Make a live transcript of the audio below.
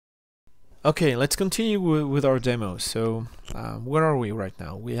Okay, let's continue with our demo. So where are we right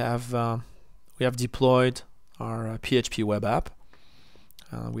now? We have deployed our PHP web app.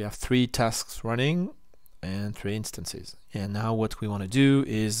 We have 3 tasks running and 3 instances. And now what we want to do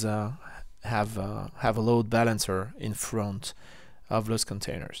is have a load balancer in front of those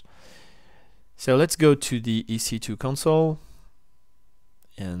containers. So let's go to the EC2 console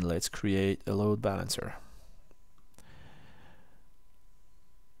and let's create a load balancer.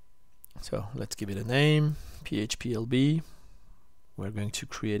 So let's give it a name, PHPLB. We're going to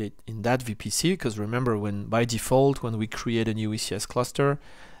create it in that VPC, because remember, by default when we create a new ECS cluster,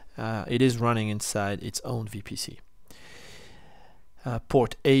 it is running inside its own VPC.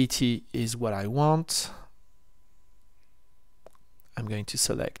 Port 80 is what I want. I'm going to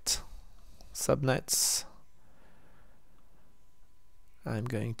select subnets. I'm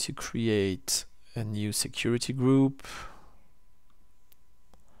going to create a new security group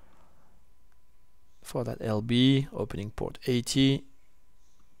for that LB, opening port 80.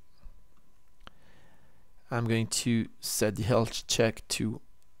 I'm going to set the health check to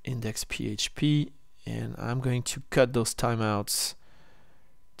index PHP, and I'm going to cut those timeouts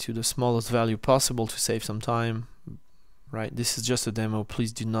to the smallest value possible to save some time. Right, this is just a demo.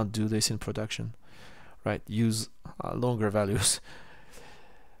 Please do not do this in production. Right, use longer values.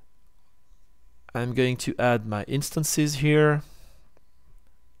 I'm going to add my instances here.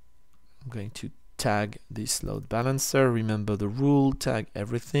 I'm going to tag this load balancer. Remember the rule, tag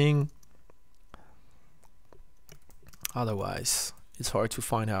everything. Otherwise, it's hard to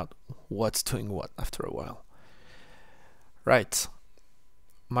find out what's doing what after a while. Right,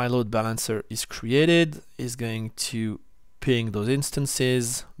 my load balancer is created, is going to ping those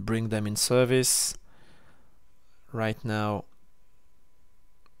instances, bring them in service. Right now,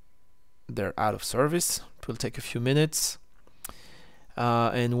 they're out of service. It will take a few minutes.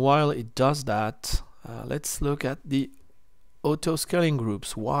 And while it does that, let's look at the auto scaling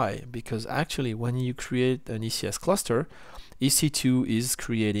groups. Why? Because actually when you create an ECS cluster, EC2 is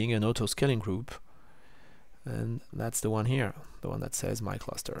creating an auto scaling group, and that's the one here, the one that says my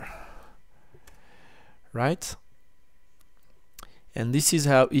cluster, right? And this is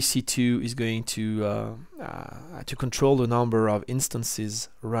how EC2 is going to control the number of instances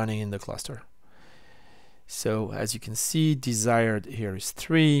running in the cluster. So as you can see, desired here is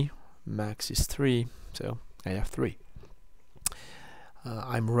 3, max is 3, so I have 3.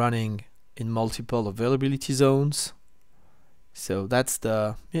 I'm running in multiple availability zones, so that's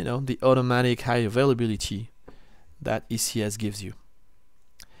the the automatic high availability that ECS gives you.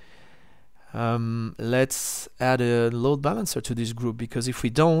 Let's add a load balancer to this group, because if we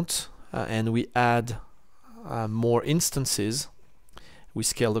don't and we add more instances, we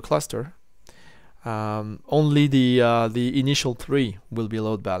scale the cluster. Only the initial 3 will be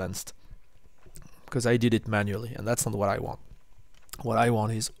load balanced, because I did it manually, and that's not what I want. What I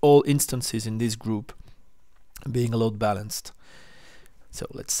want is all instances in this group being load balanced. So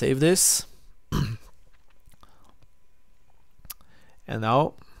let's save this. And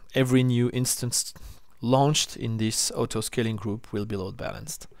now every new instance launched in this auto scaling group will be load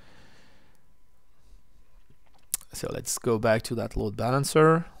balanced. So let's go back to that load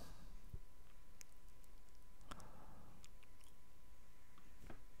balancer.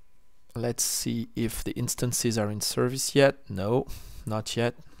 Let's see if the instances are in service yet. No, not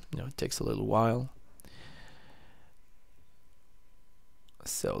yet. It takes a little while.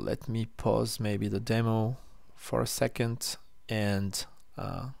 So let me pause maybe the demo for a second, and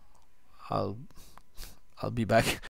I'll be back